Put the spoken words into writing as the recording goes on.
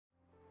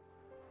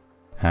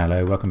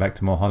Hello, welcome back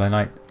to more Hollow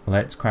Knight.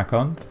 Let's crack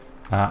on.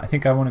 I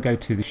think I want to go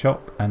to the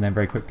shop and then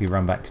very quickly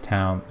run back to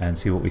town and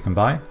see what we can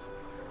buy.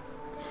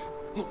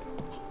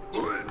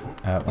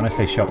 When I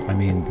say shop, I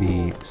mean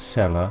the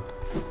seller,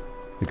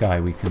 the guy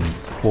we can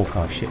hawk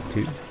our shit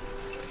to,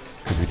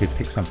 because we did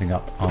pick something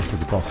up after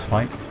the boss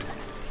fight.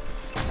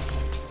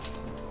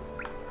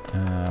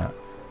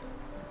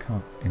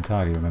 Can't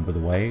entirely remember the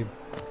way,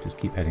 just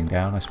keep heading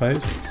down I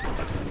suppose.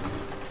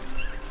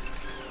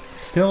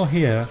 It's still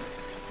here,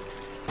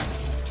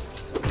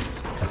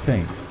 I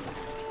think.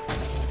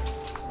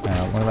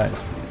 One of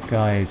that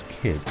guy's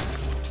kids.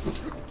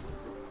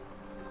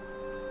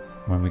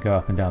 When we go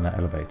up and down that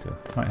elevator.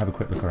 Might have a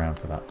quick look around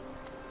for that.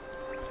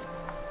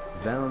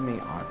 Velmi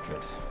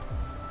Artred.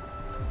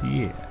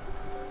 Yeah.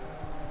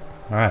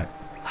 Alright.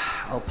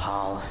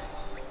 Opal.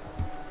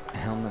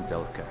 Helma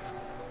Dilka.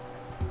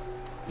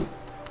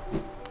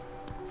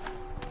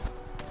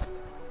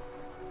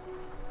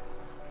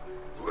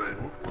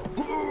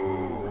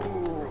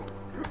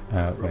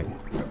 Wait.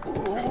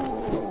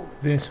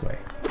 This way.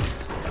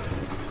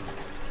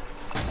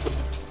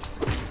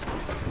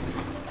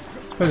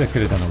 I suppose I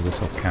could have done all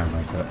this off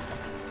camera, but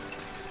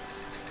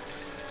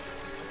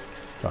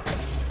fuck it.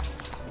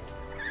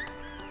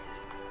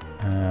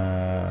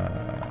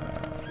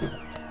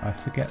 I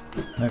forget.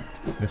 Nope.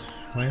 This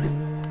way.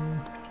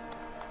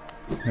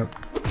 Nope.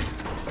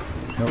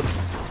 Nope.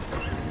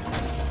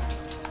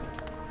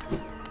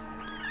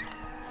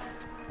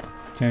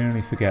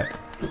 Genuinely forget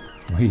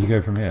where you go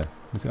from here.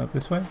 Is it up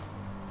this way?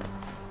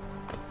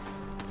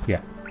 Yeah.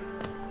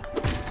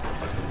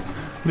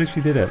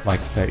 Literally did it like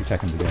 30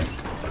 seconds ago.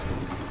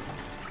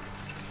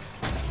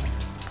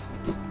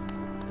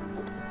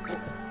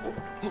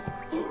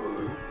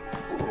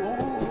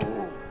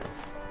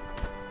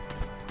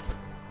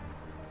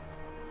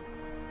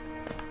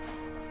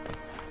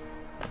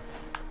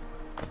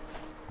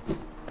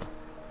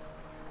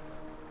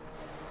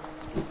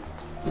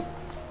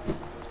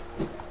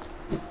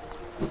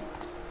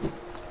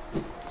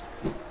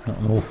 Not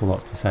an awful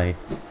lot to say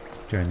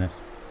during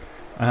this.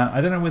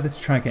 I don't know whether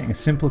to try getting a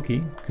simple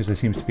key, because there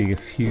seems to be a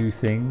few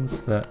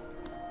things that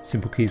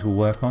simple keys will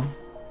work on,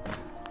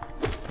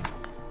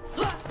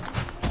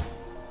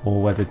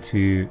 or whether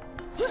to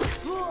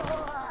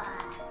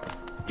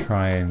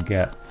try and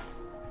get...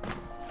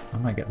 I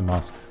might get the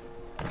mask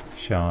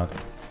shard.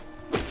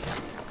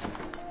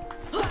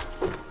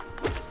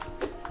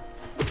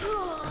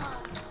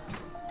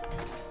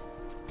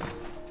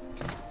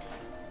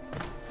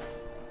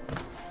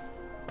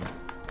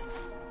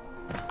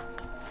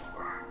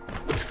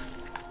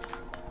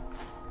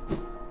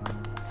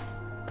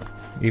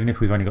 Even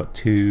if we've only got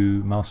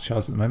 2 master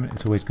shards at the moment,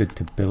 it's always good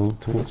to build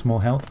towards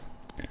more health.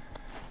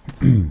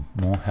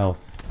 More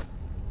health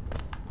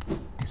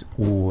is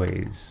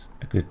always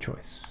a good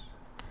choice.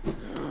 I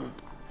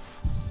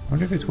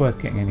wonder if it's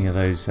worth getting any of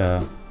those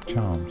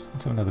charms.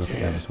 Let's have another look at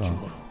them as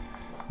well.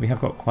 We have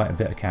got quite a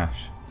bit of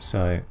cash,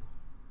 so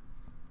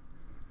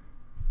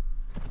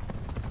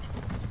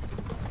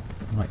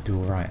I might do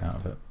alright out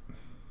of it.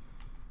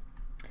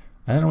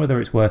 I don't know whether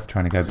it's worth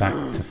trying to go back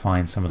to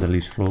find some of the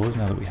loose floors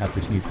now that we have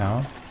this new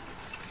power.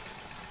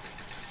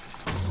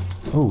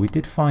 Oh, we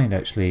did find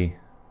actually...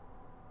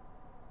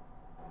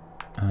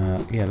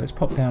 yeah, let's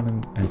pop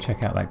down and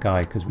check out that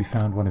guy, because we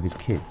found one of his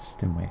kids,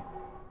 didn't we?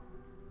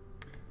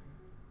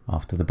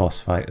 After the boss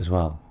fight as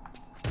well.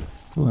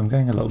 Oh, I'm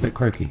going a little bit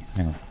croaky.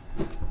 Hang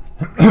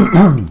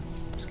on.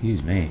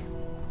 Excuse me.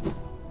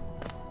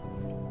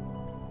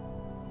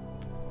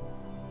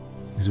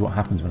 This is what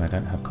happens when I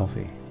don't have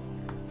coffee.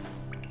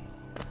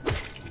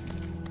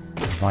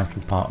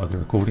 Vital part of the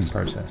recording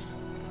process.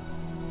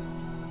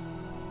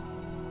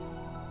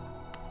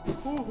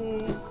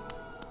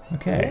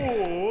 Okay.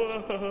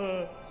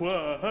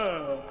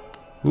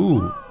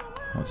 Ooh,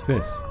 what's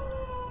this?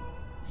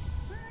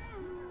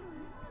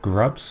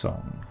 Grub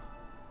song.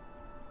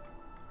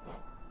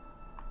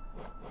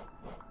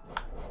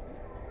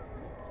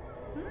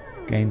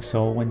 Gain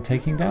soul when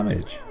taking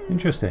damage.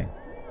 Interesting.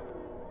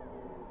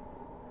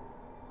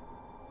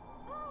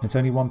 It's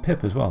only 1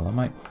 pip as well. I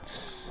might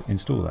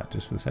install that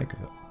just for the sake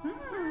of it.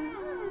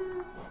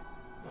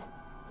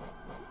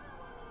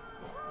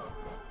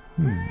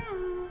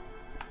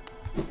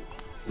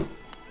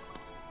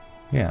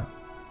 Yeah,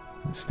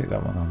 let's stick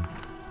that one on.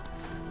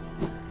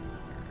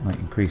 Might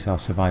increase our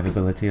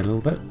survivability a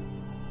little bit.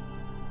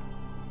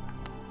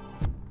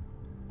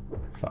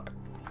 Fuck.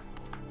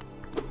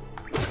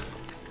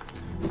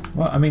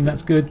 Well, I mean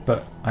that's good,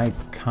 but I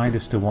kind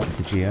of still want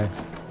the Geo.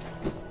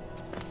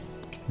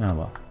 Oh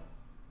well.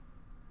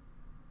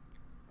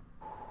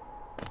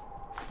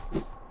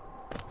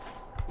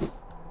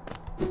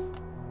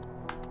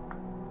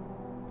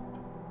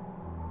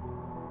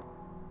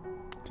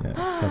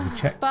 Just double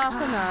check.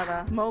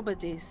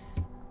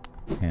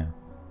 Yeah.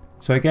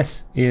 So I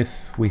guess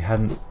if we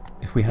hadn't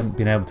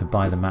been able to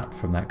buy the map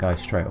from that guy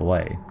straight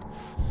away,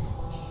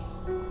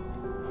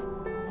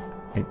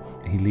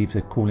 he leaves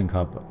a calling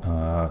card.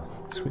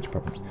 Switch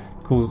problems.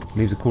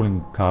 Leaves a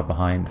calling card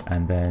behind,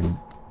 and then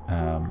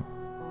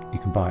you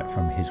can buy it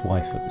from his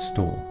wife at the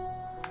store.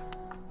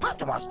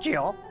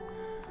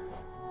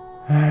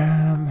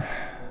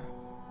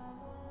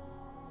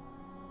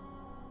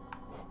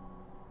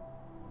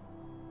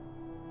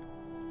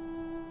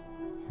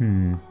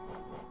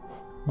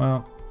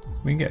 Well,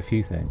 we can get a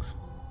few things.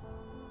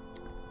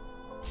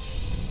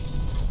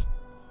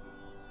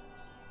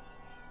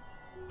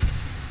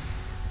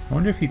 I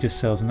wonder if he just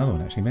sells another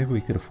one actually. Maybe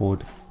we could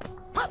afford...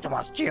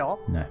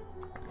 No.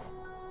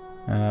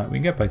 We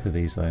can get both of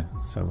these though,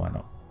 so why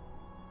not?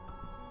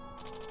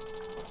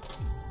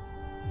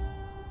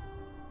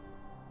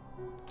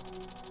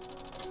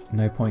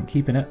 No point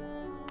keeping it.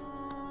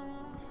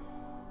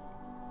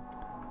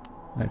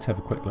 Let's have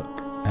a quick look.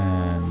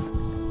 And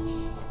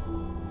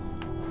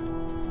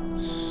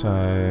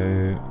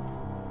so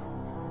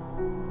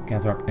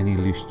gather up any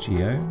loose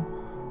geo.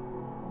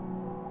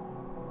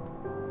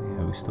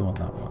 Yeah, we still want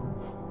that one.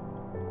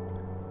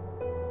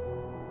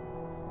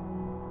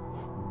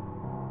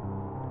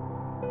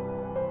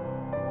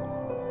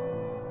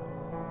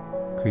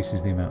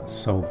 Increases the amount of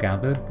soul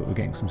gathered, but we're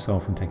getting some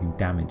soul from taking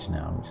damage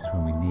now, which is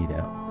when we need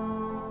it.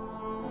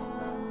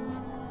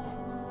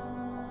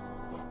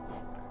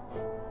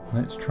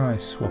 Let's try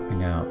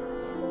swapping out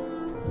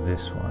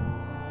this one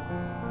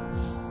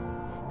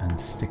and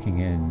sticking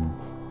in...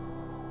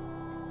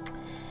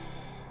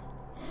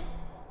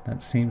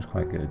 That seems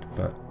quite good,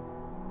 but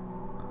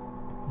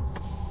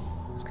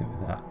let's go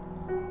with that.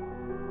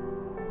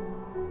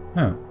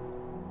 Oh,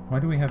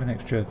 why do we have an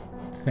extra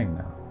thing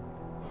now?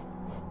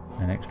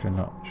 An extra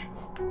notch.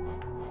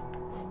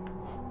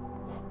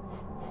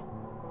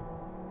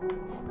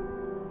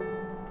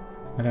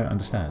 I don't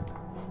understand.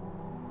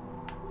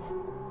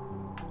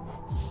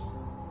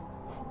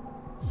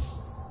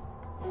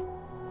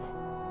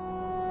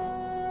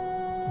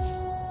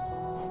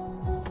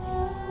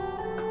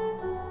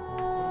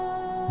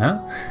 Huh?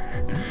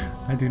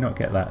 I do not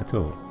get that at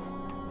all.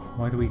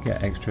 Why do we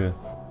get extra?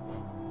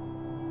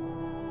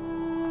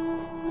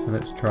 So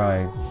let's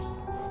try...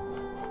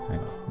 Hang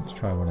on, let's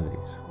try one of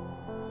these.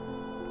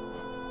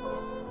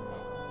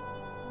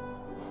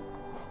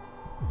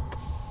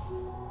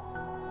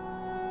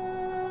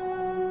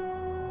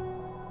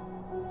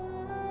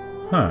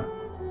 Huh.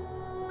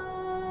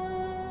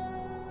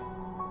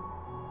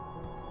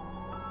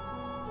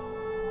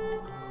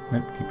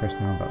 Nope, keep pressing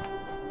the wrong button.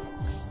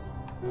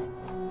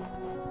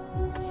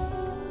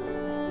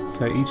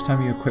 So each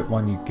time you equip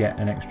one you get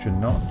an extra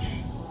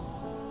notch.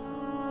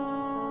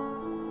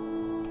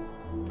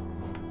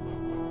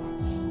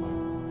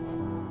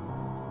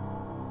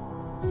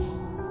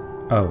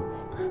 Oh,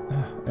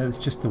 it's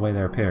just the way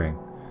they're appearing.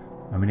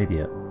 I'm an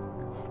idiot.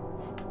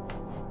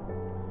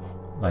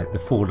 Like the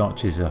 4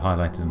 notches are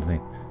highlighted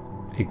underneath.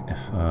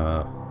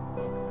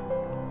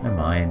 Never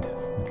mind.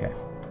 Okay.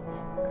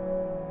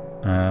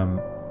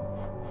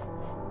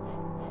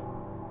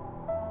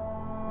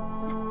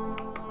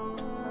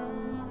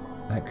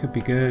 That could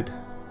be good.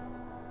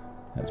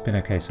 That's been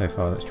okay so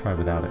far. Let's try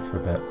without it for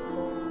a bit.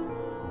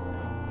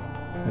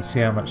 Let's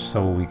see how much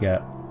soul we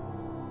get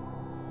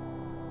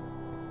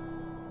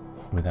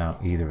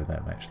without either of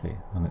them actually.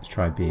 And let's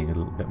try being a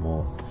little bit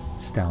more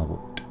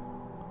stalwart.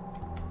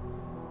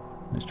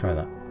 Let's try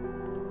that.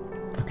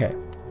 Okay,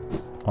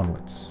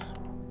 onwards.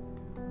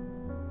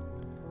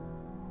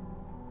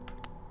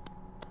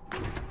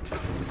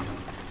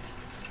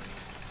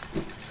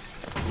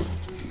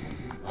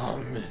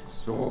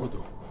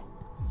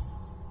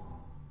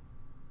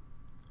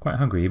 Quite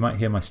hungry, you might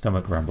hear my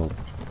stomach rumble. It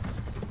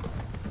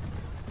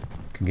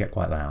can get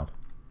quite loud.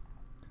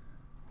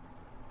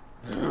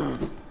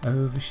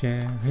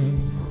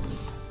 Oversharing.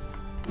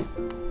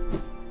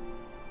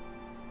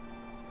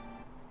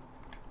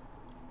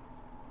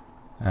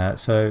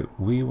 So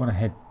we want to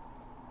head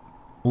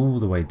all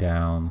the way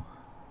down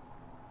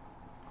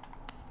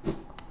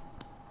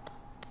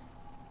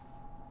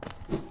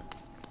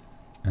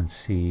and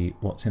see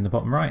what's in the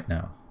bottom right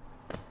now.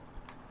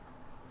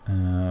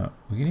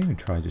 We can even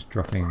try just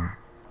dropping...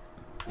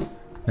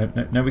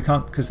 No, we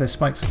can't because there's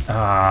spikes.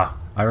 Ah,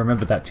 I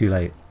remembered that too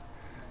late.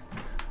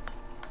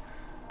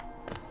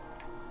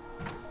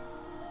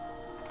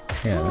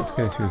 Yeah, let's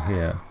go through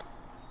here.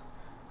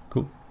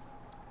 Cool.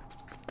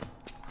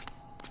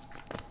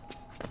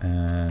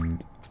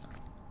 And...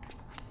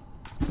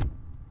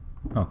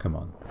 oh, come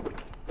on.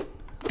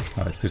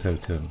 Oh, it's because there were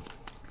 2 of them.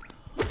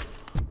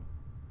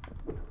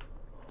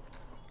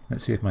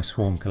 Let's see if my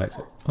swarm collects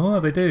it.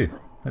 Oh, they do!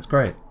 That's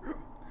great.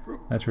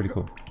 That's really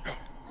cool.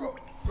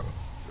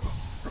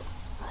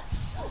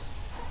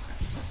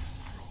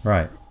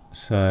 Right,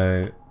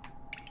 so...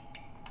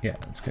 yeah,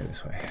 let's go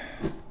this way.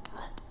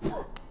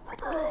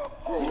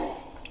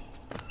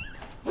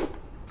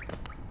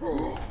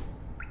 Oh,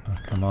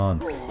 come on.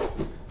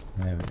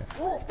 There we go.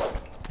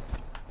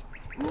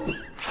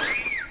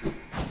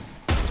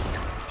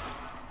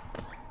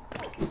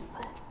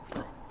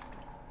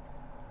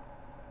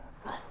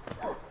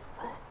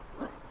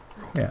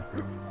 Yeah.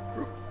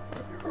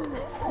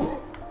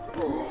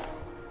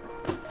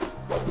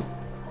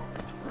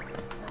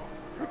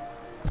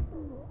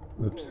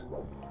 Whoops.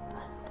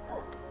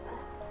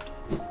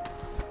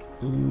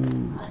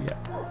 Ooh, yeah.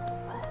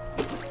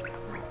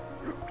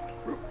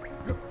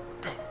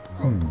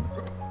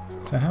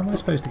 So how am I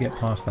supposed to get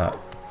past that?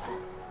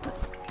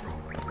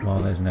 Well,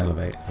 there's an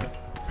elevator.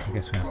 I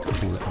guess we have to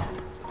pull it up.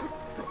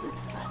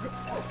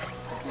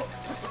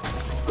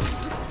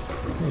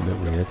 A little bit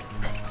weird.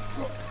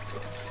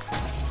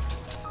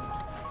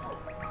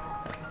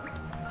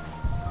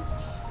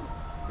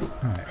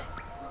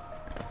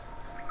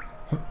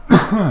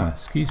 Alright.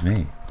 Excuse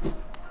me.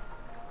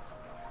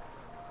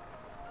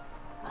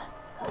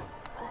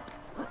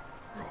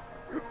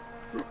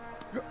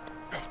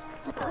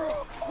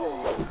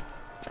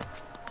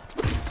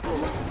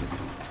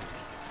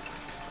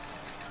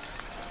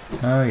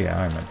 Oh yeah,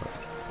 I remember.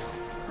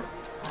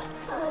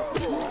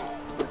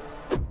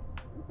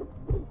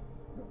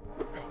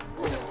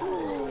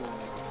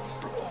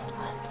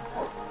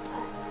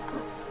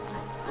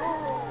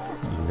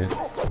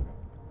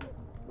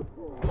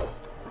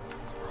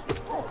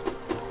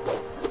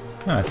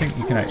 No, I think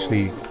you can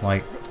actually,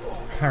 like,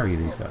 parry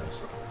these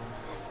guys.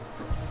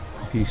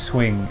 If you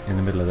swing in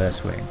the middle of their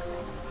swing,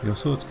 your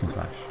swords can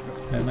clash.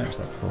 I never noticed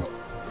that before.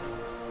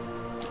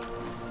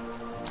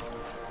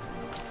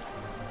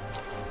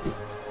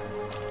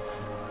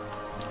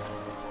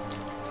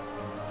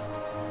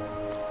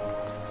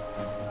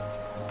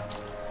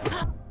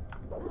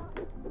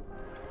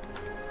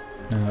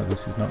 No,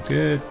 this is not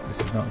good. This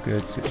is not a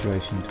good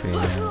situation to be in.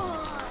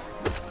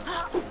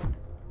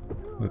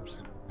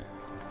 Whoops.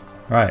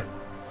 Right.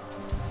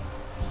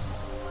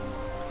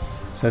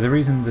 So the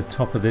reason the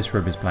top of this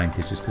room is blank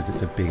is just because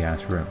it's a big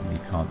ass room and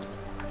you can't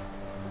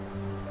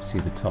see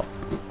the top,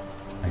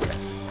 I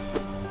guess.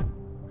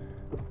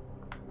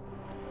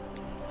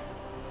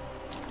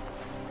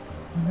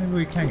 Maybe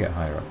we can get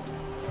higher up.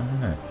 I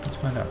don't know. Let's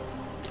find out.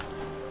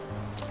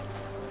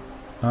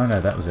 Oh no,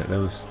 that was it. There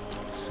was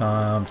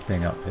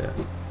something up here.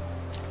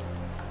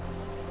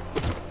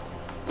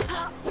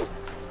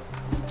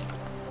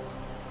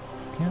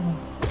 Come on.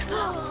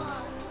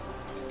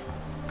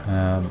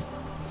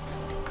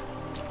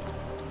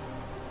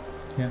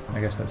 Yeah, I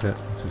guess that's it.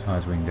 That's as high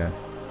as we can go.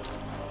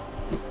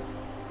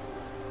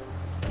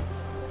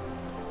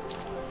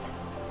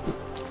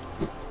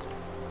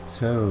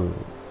 So,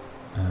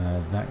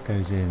 that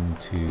goes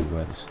into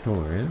where the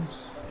store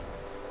is.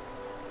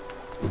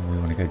 And we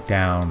want to go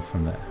down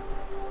from there.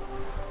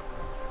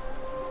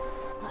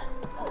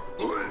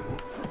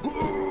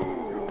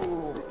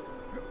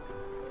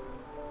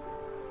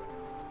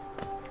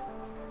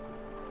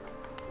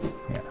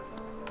 Yeah.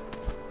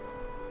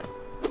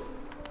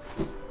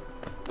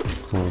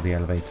 Call the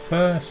elevator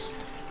first.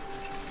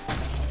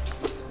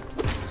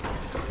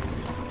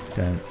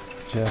 Don't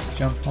just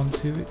jump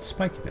onto its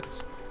spiky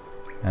bits.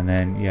 And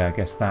then, yeah, I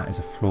guess that is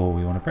a floor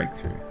we want to break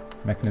through.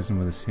 Mechanism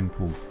with a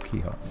simple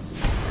keyhole.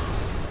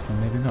 Or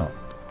maybe not.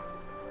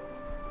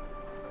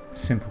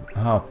 Simple.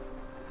 Oh.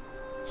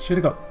 Should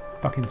have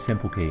got fucking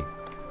simple key.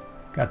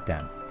 God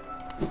damn.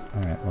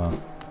 Alright,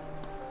 well.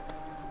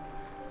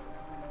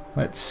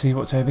 Let's see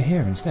what's over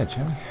here instead,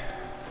 shall we?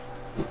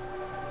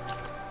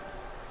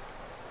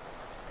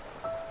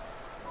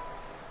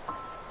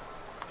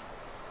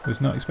 Was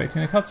not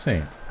expecting a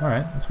cutscene.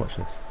 Alright, let's watch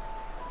this.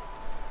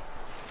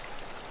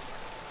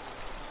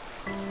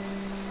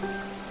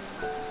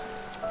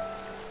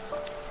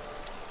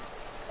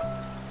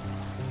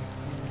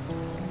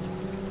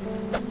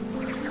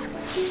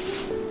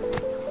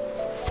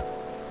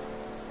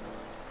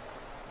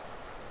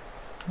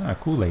 Ah,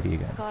 cool lady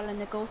again.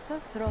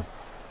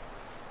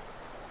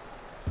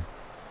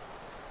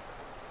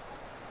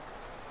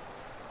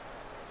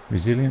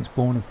 Resilience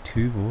born of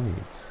two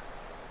voids.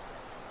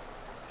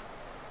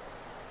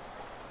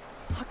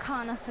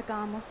 Hakana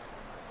Sagamos.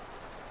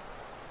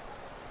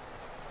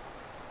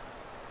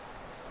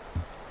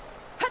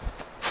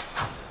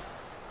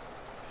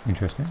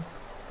 Interesting.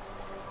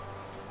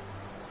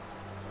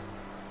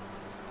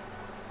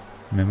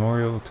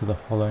 Memorial to the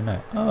Hollow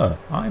Knight. Oh,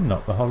 I'm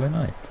not the Hollow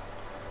Knight.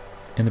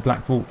 In the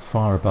Black Vault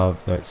far above,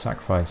 through its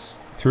sacrifice,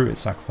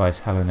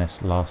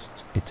 Hallownest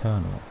lasts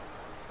eternal.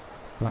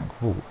 Black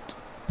Vault.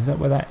 Is that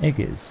where that egg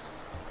is?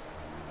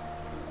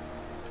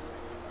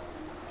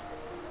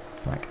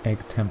 Black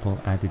Egg Temple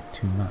added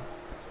to map.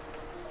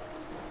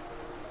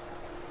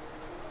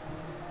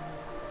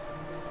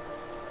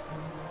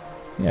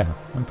 Yeah,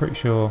 I'm pretty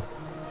sure.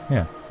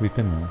 Yeah, we've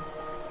been there.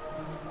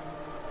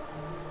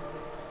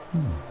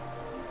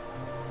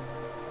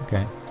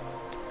 Okay.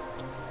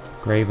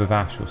 Grave of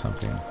Ash or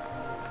something.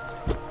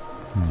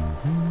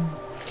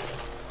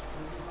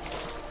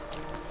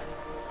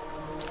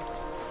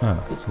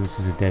 Oh, so this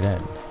is a dead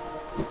end.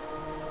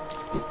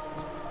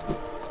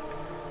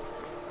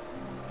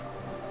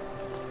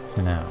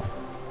 For now.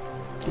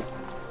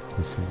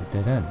 This is a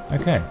dead end.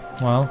 Okay,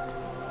 well.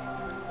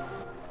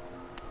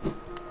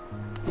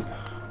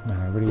 Man,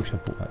 I really wish I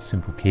bought that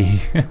simple key.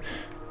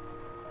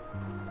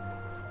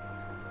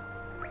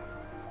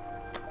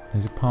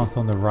 There's a path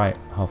on the right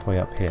halfway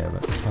up here.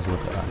 Let's have a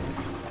look at that.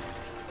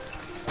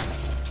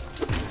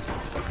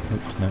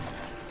 Oops, no.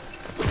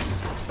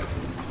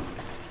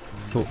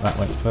 Thought that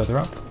went further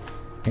up.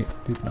 It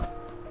did not.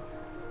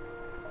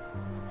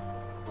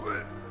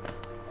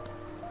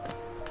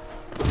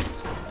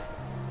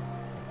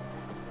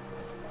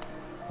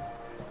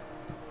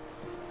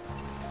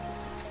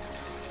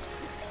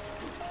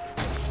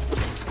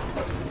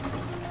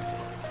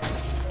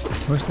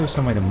 wish there was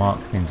some way to mark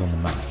things on the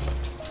map.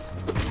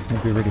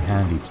 It'd be really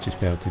handy to just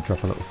be able to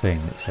drop a little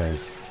thing that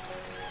says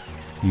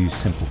use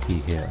simple key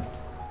here.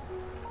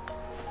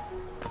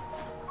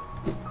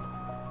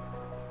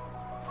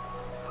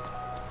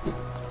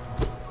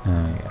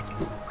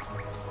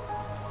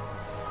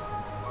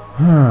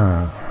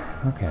 Yeah.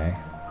 Okay.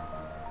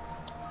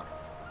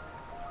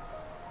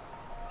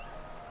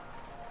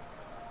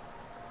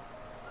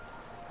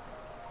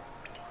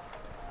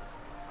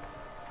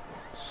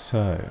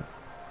 So,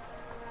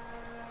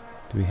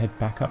 do we head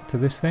back up to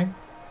this thing,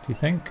 do you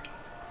think?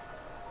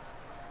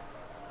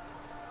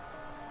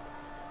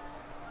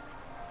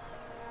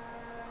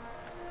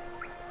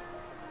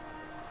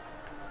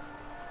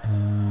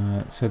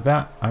 So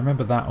that, I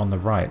remember that on the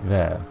right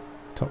there,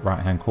 top right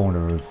hand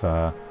corner of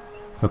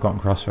Forgotten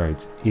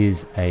Crossroads,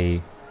 is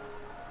a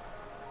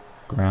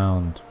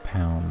ground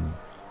pound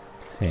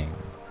thing.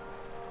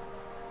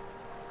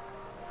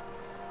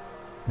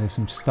 There's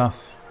some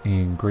stuff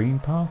in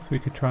Greenpath we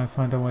could try and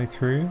find our way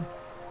through.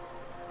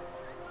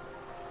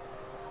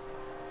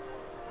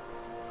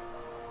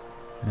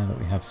 Now that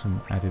we have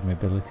some added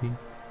mobility.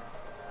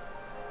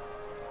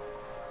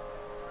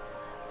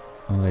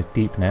 Oh, there's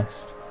Deep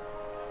Nest.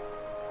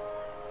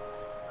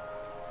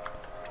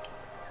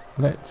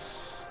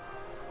 Let's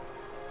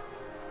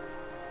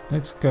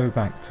go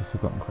back to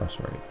Forgotten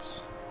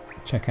Crossroads.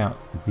 Check out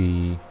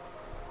the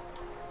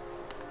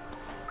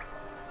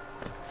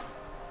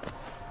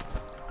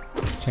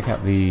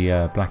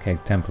Black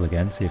Egg Temple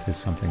again, see if there's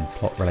something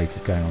plot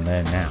related going on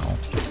there now.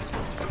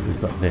 We've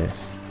got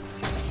this.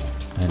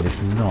 And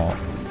if not,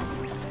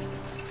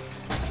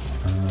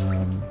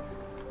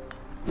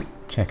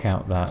 check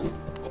out that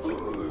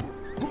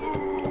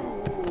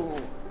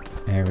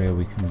area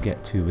we can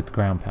get to with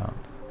ground pound.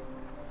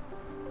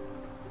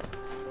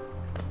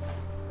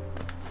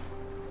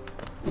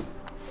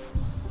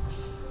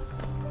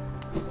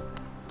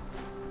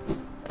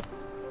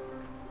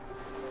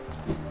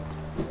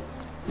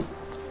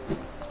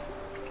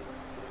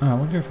 Oh, I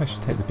wonder if I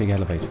should take the big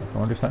elevator. I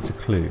wonder if that's a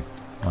clue.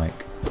 Like,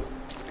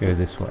 go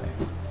this way.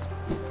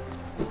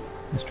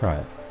 Let's try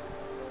it.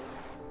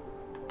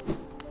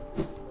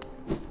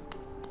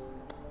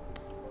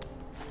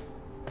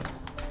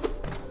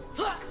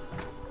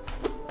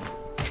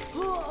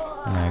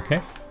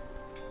 Okay.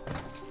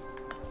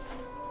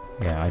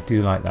 Yeah, I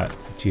do like that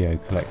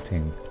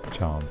geo-collecting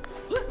charm.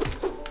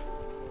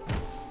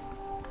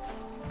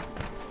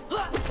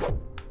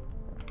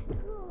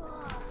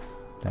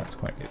 That's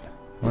quite good.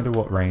 I wonder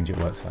what range it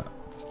works at.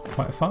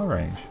 Quite a far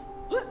range.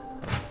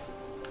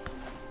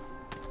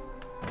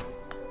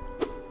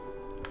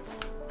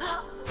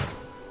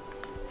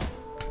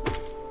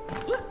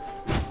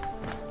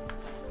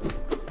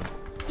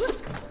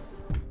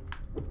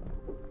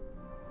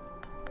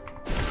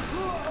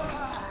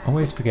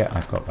 Always forget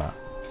I've got that.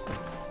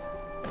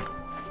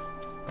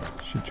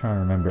 Should try and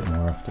remember it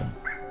more often.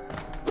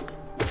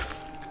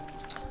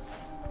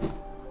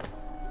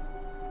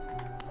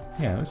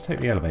 Yeah, let's take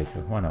the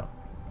elevator. Why not?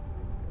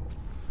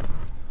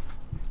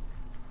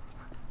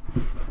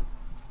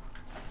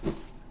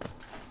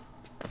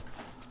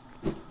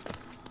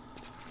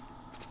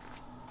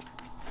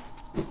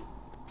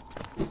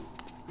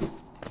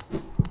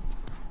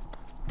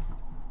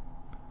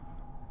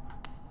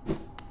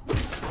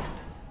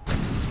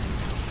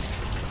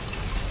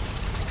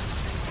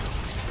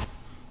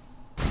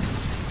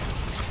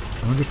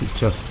 I wonder if it's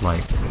just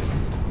like...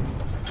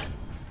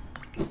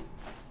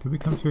 Did we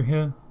come through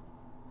here?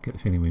 Get the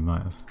feeling we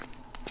might have.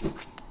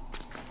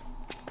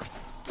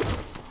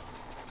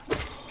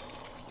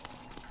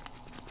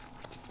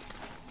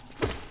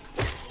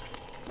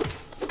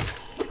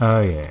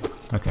 Oh yeah,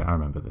 okay, I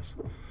remember this.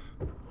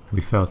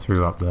 We fell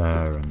through up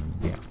there and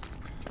yeah.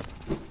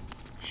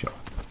 Sure.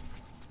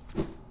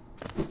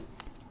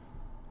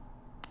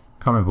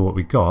 Can't remember what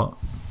we got,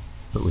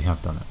 but we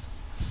have done it.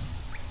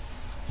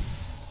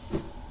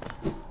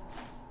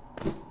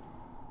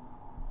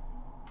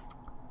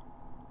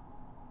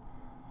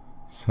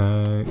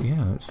 So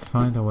yeah, let's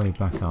find our way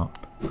back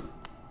up.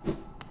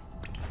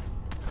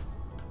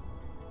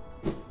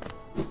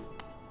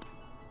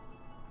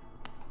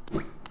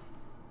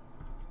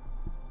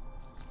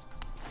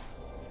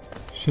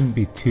 Shouldn't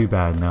be too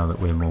bad now that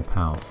we're more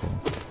powerful.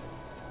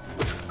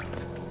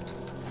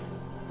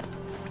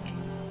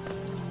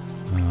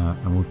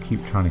 And we'll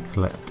keep trying to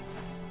collect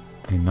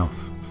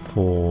enough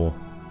for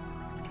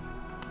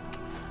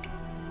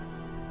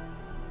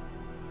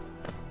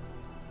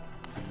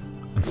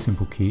a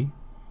simple key.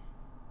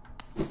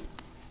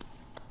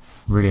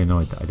 Really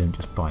annoyed that I didn't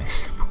just buy a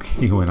simple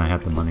key when I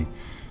had the money.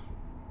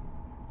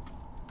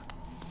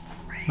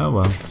 Oh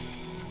well.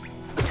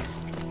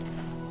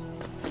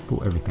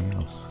 Bought everything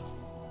else.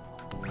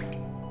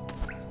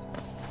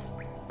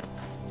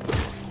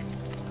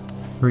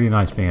 Really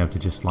nice being able to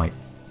just like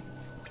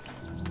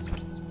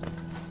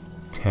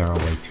tear our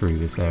way through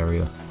this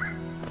area.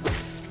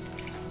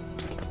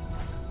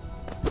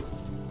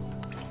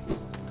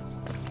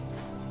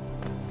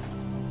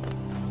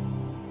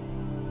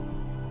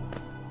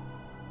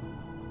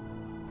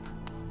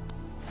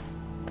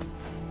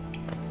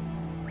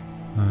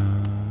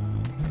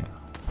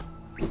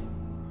 Yeah.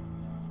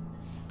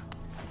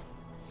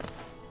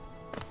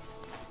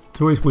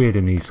 It's always weird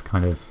in these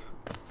kind of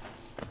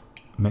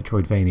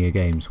Metroidvania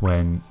games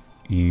when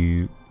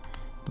you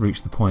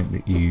reach the point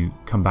that you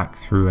come back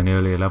through an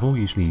earlier level.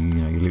 Usually, you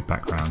know, you loop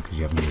back around because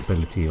you have a new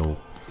ability or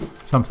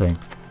something.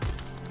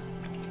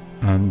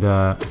 And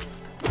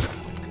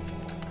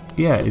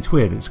yeah, it's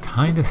weird. It's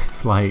kind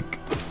of like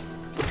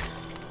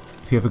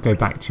if you ever go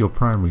back to your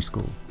primary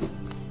school,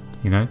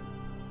 you know?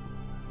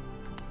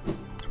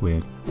 It's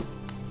weird.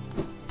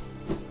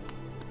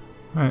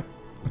 Alright,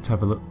 let's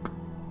have a look.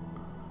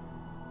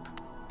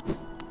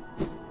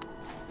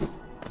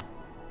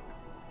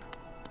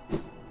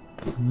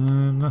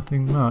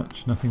 Nothing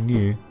much, nothing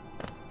new.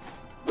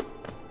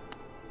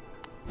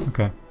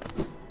 Okay.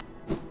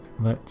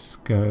 Let's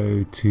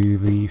go to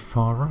the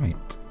far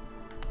right.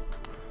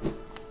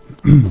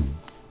 Yeah.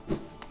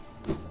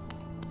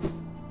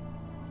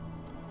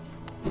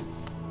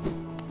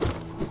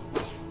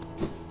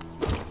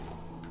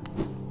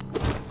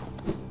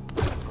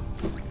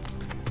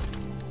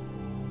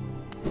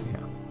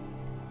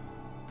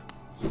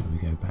 So we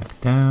go back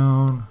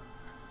down.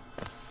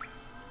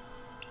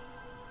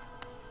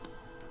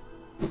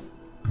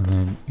 And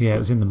then, yeah, it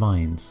was in the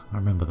mines. I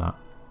remember that.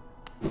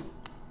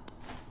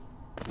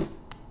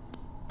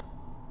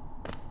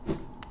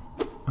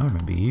 I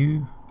remember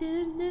you.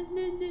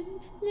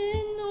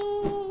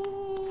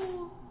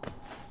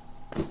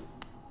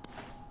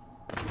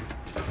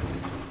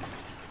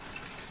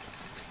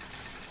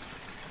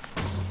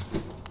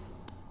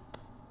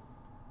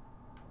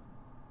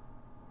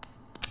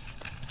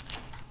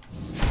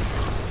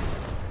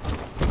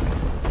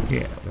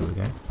 Yeah, there we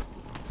go.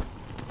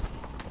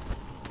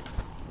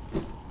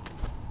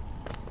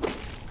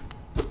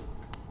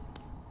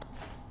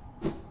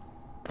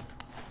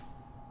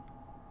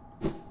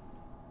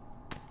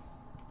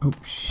 Oh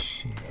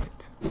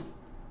shit.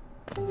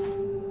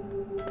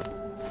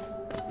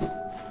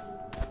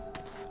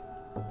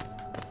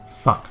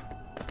 Fuck.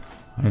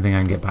 I don't think I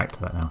can get back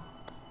to that now.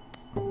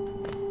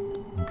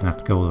 I'm gonna have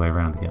to go all the way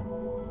around again.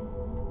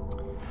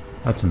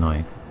 That's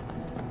annoying.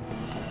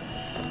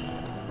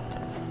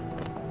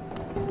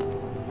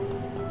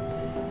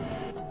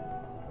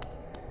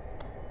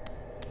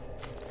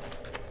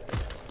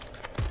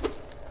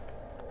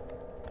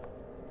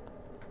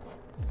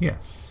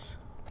 Yes.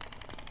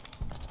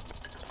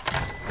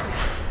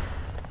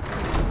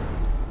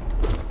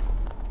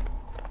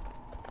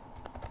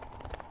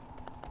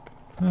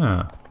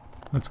 Ah,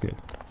 that's good.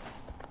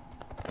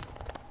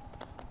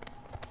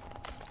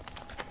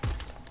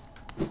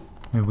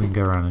 Maybe we can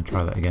go around and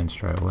try that again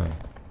straight away.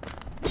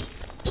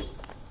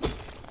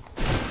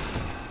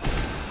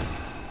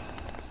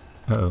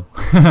 Uh-oh.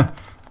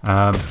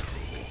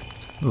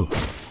 Ooh.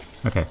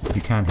 Okay,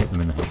 you can hit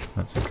them in the head.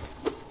 That's okay.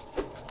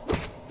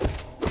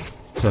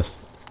 It's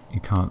just you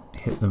can't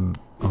hit them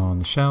on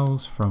the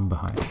shells from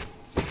behind.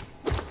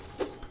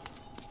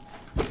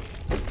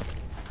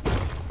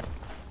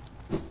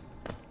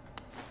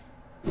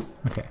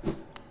 Okay.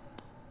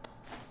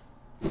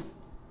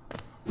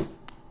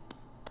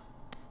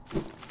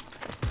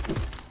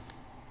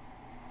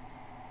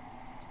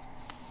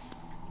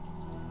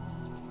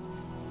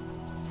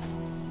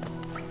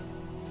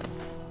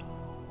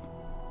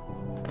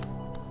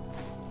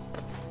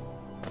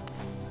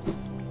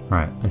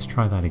 Right, let's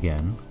try that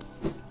again.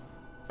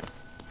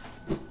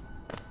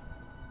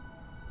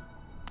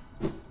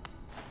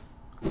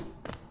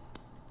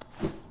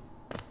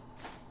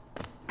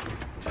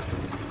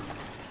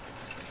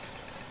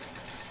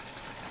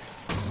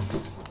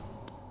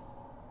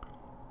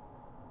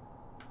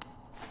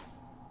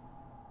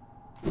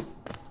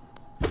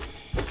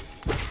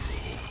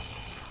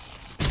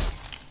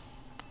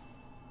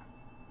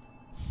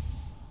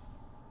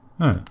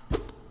 Oh.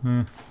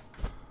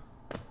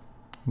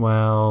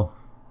 Well,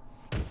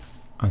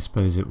 I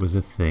suppose it was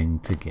a thing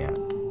to get.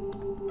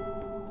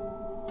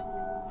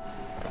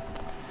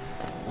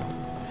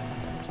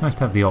 It's nice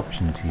to have the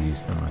option to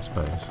use them, I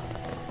suppose.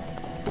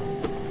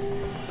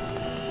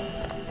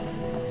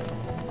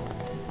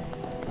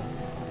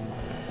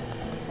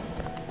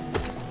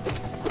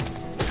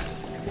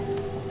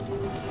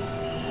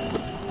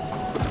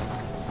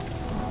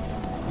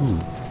 Ooh.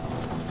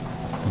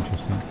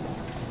 Interesting.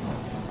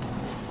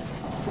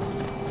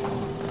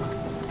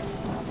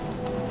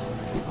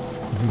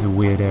 This is a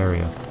weird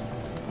area.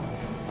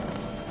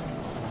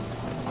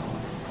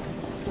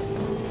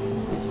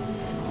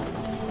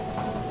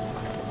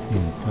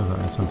 Feels like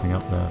there's something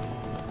up there.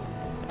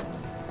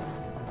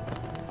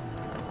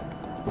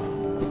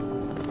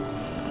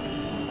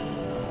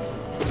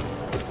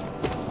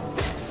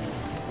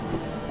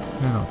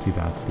 They're not too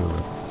bad to deal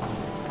with.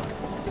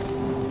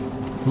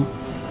 Ooh.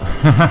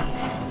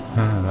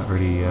 That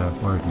really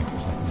worried me for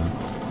a second then.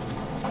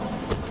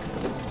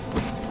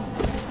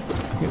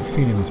 I get the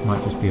feeling this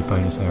might just be a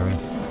bonus area.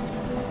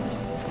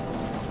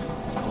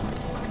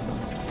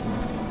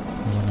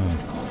 I don't know.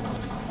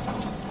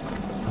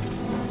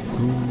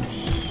 Oh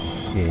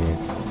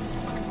shit.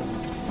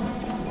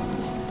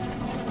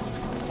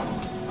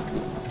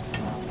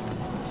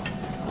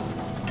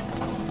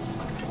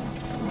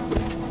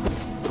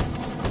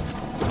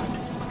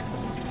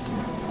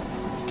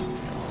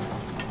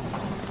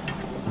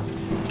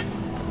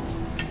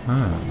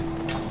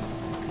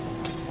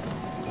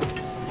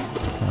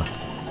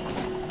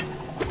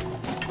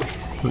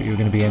 Thought you were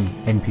going to be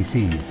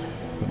NPCs,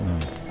 but no.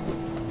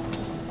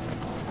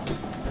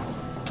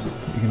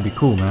 Thought you were going to be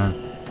cool, man.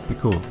 Be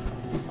cool.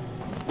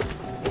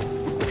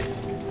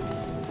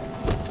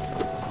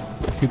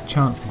 Good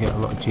chance to get a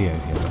lot of geo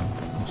here, though,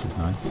 which is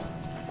nice.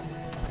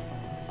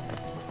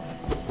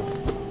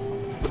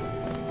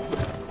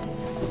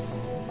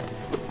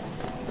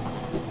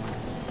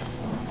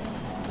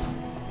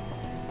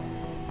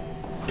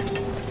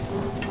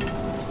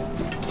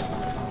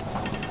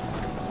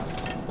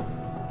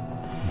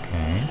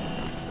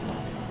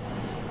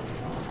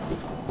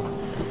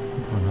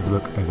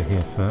 Look over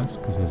here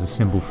first, because there's a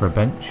symbol for a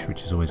bench,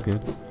 which is always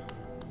good.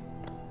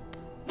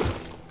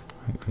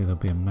 Hopefully there'll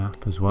be a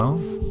map as well.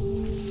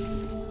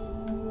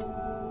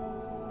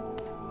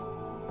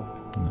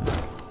 No.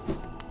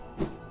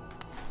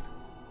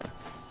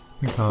 I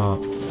think our...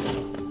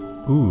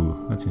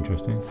 Ooh, that's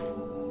interesting.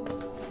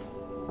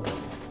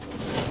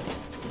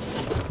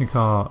 I think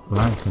our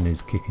lantern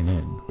is kicking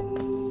in.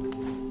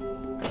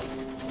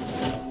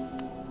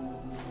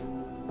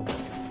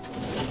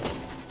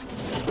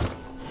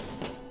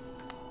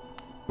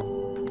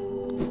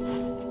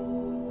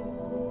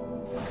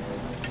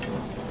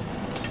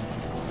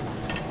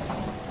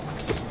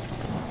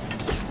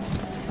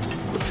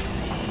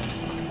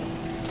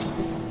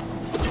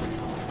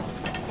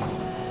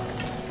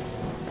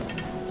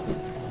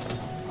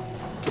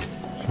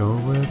 Sure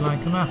would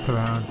like a map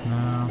around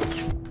now.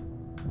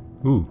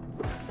 Ooh.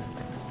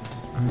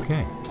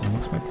 Okay,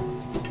 unexpected.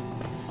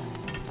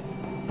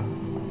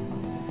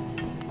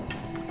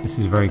 This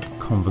is a very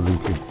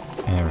convoluted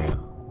area.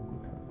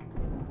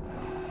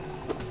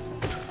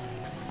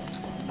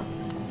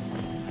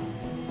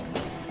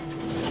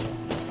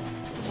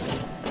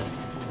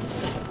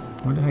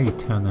 I wonder how you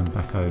turn them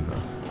back over.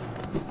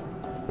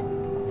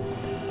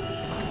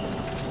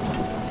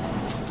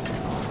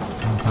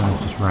 I'm kind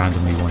of just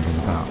randomly wandering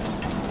about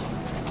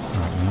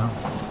right now.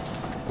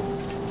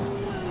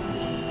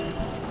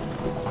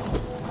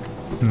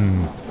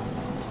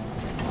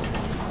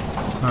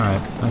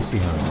 Alright, I see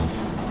how it is.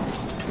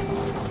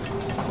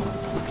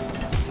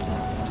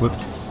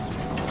 Whoops.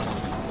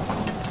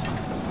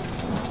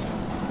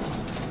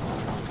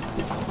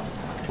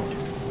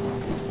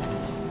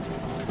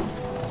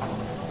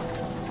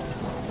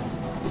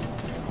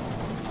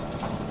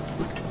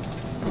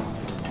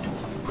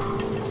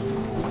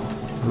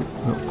 A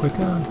little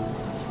quicker.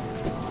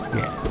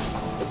 Yeah.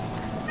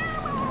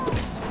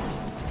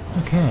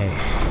 Okay.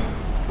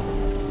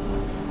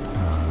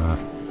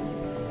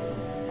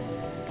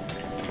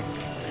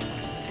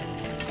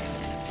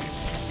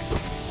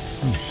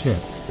 Oh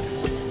shit.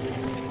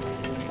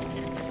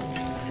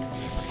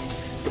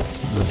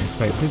 That was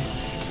expected.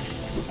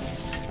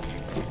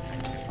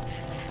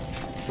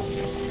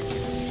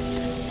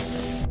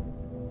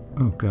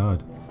 Oh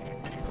god.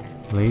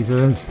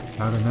 Lasers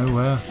out of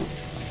nowhere.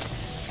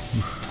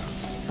 Oof.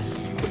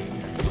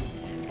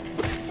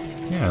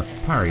 Yeah,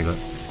 parry, look.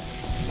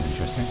 That's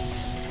interesting.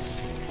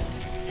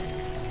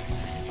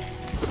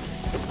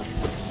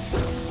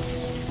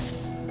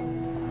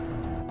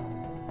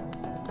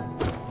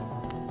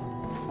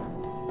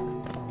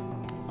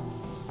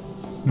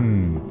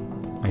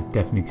 I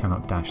definitely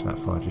cannot dash that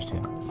far just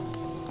yet. I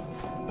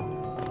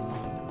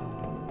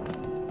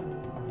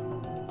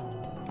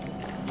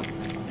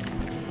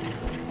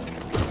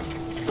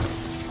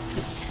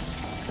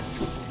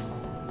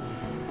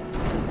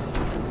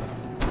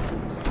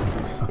have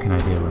no fucking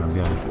idea where I'm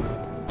going.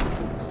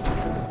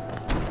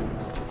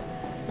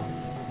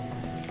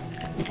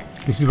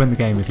 This is when the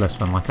game is less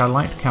fun. Like, I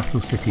liked Capital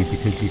City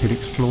because you could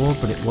explore,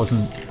 but it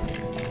wasn't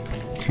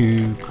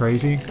too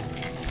crazy.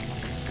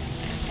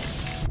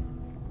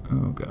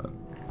 Oh god.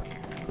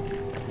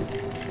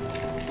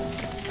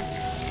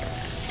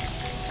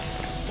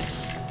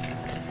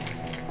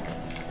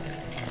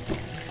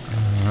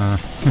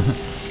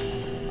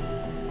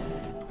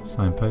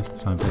 Signpost,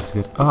 signpost is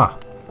good. Ah!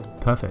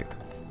 Perfect.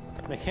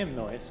 Make him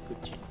know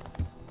escuchi.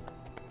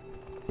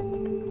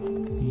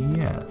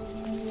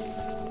 Yes.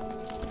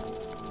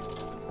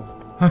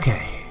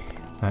 Okay,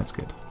 that's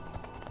good.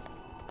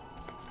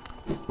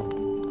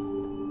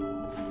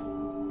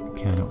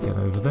 Cannot get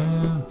over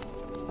there.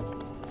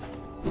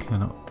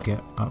 Cannot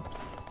get up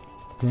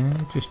there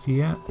just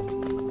yet,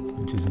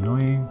 which is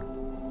annoying.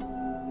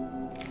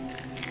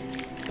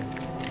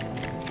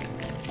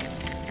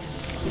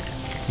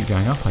 Keep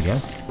going up, I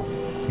guess.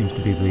 Seems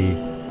to be the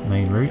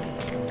main route.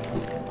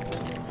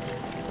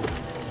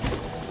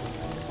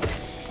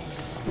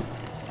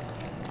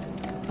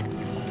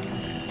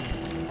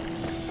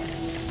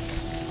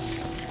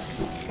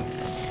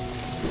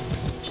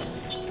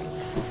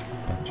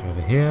 Bench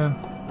over here.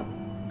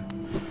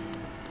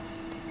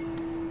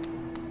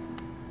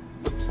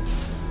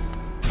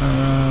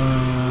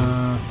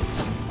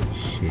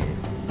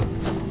 Shit.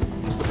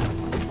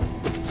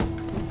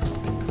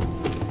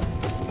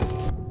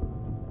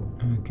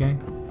 Okay.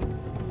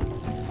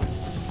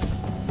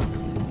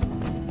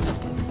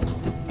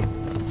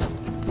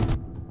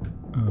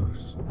 Oh.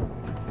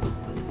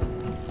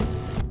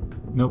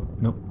 Nope,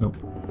 nope, nope.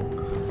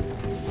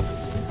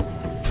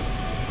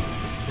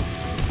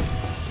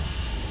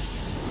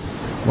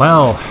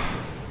 Well,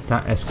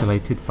 that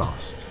escalated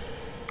fast.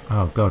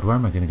 Oh god, where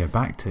am I going to go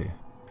back to?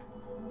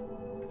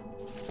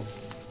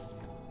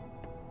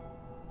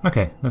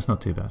 Okay, that's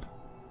not too bad.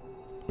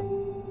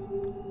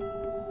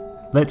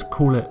 Let's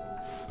call it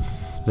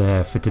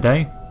there for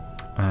today,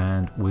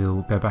 and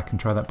we'll go back and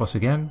try that boss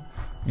again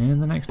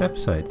in the next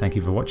episode. Thank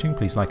you for watching.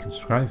 Please like and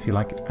subscribe if you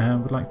like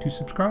and would like to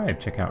subscribe.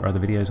 Check out our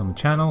other videos on the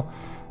channel,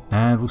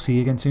 and we'll see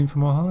you again soon for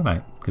more Hollow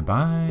Knight.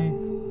 Goodbye.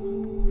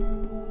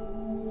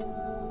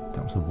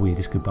 That was the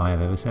weirdest goodbye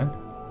I've ever said.